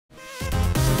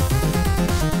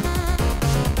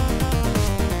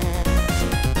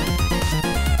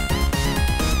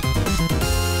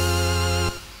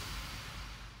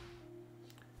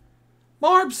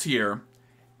Marlbs here,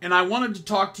 and I wanted to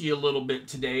talk to you a little bit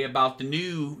today about the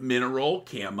new Mineral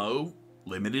Camo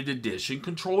limited edition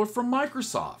controller from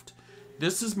Microsoft.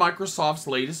 This is Microsoft's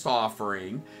latest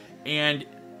offering, and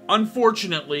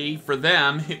unfortunately for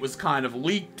them, it was kind of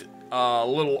leaked a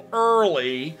little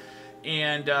early,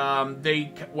 and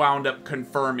they wound up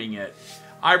confirming it.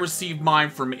 I received mine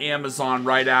from Amazon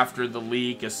right after the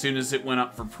leak. As soon as it went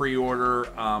up for pre-order,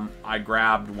 I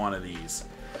grabbed one of these.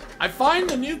 I find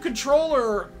the new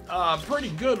controller pretty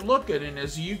good looking, and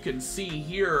as you can see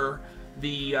here,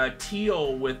 the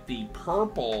teal with the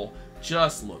purple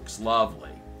just looks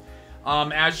lovely.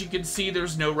 As you can see,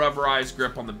 there's no rubberized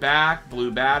grip on the back,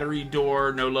 blue battery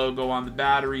door, no logo on the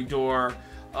battery door,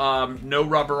 no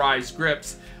rubberized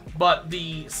grips, but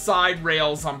the side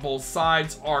rails on both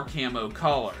sides are camo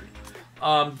colored.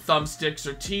 Thumbsticks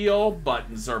are teal,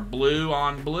 buttons are blue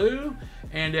on blue,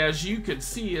 and as you can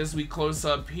see as we close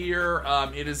up here,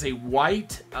 it is a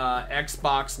white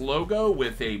Xbox logo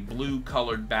with a blue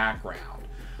colored background.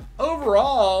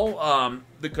 Overall,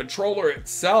 the controller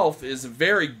itself is a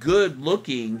very good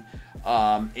looking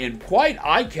and quite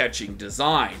eye-catching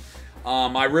design.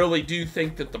 I really do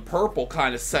think that the purple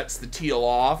kind of sets the teal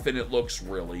off, and it looks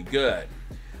really good.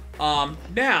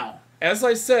 Now, as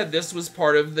I said, this was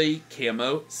part of the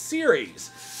Camo series.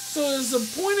 So as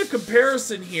a point of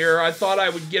comparison here, I thought I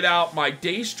would get out my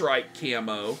Daystrike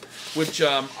Camo, which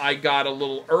I got a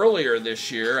little earlier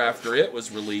this year after it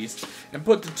was released, and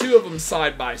put the two of them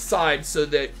side by side so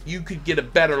that you could get a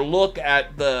better look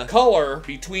at the color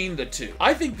between the two.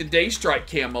 I think the Daystrike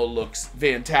Camo looks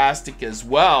fantastic as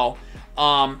well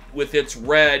with its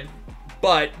red,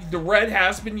 but the red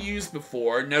has been used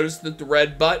before. Notice that the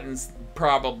red buttons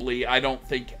probably, I don't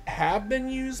think, have been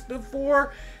used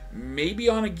before. Maybe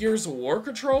on a Gears of War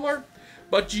controller,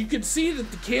 but you can see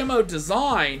that the camo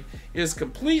design is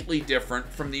completely different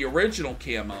from the original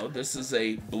camo. This is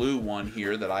a blue one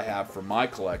here that I have from my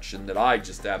collection that I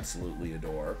just absolutely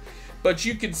adore. But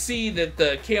you can see that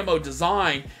the camo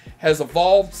design has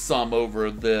evolved some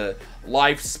over the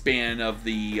lifespan of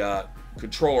the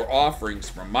controller offerings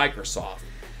from Microsoft.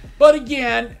 But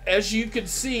again, as you can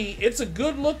see, it's a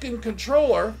good looking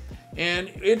controller,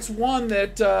 and it's one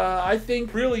that I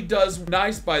think really does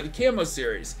nice by the Camo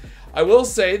series. I will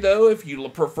say, though, if you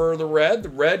prefer the red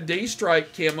Daystrike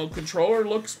Camo controller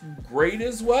looks great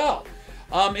as well.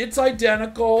 It's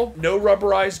identical, no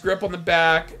rubberized grip on the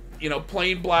back, you know,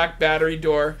 plain black battery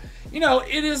door. You know,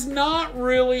 it is not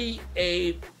really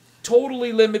a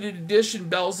totally limited edition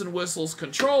bells and whistles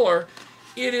controller.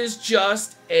 It is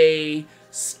just a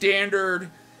standard,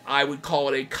 I would call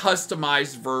it a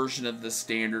customized version of the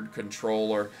standard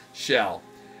controller shell.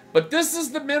 But this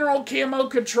is the Mineral Camo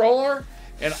controller,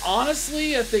 and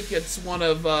honestly, I think it's one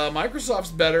of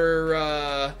Microsoft's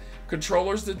better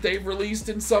controllers that they've released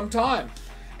in some time.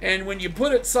 And when you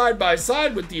put it side by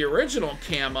side with the original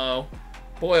Camo,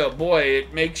 boy oh boy,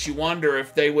 it makes you wonder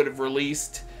if they would have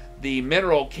released the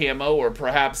Mineral Camo or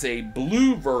perhaps a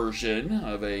blue version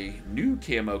of a new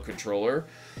Camo controller.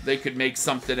 They could make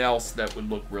something else that would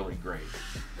look really great.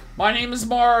 My name is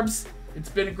Marlbs. It's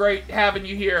been great having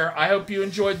you here. I hope you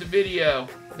enjoyed the video.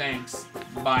 Thanks.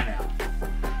 Bye now.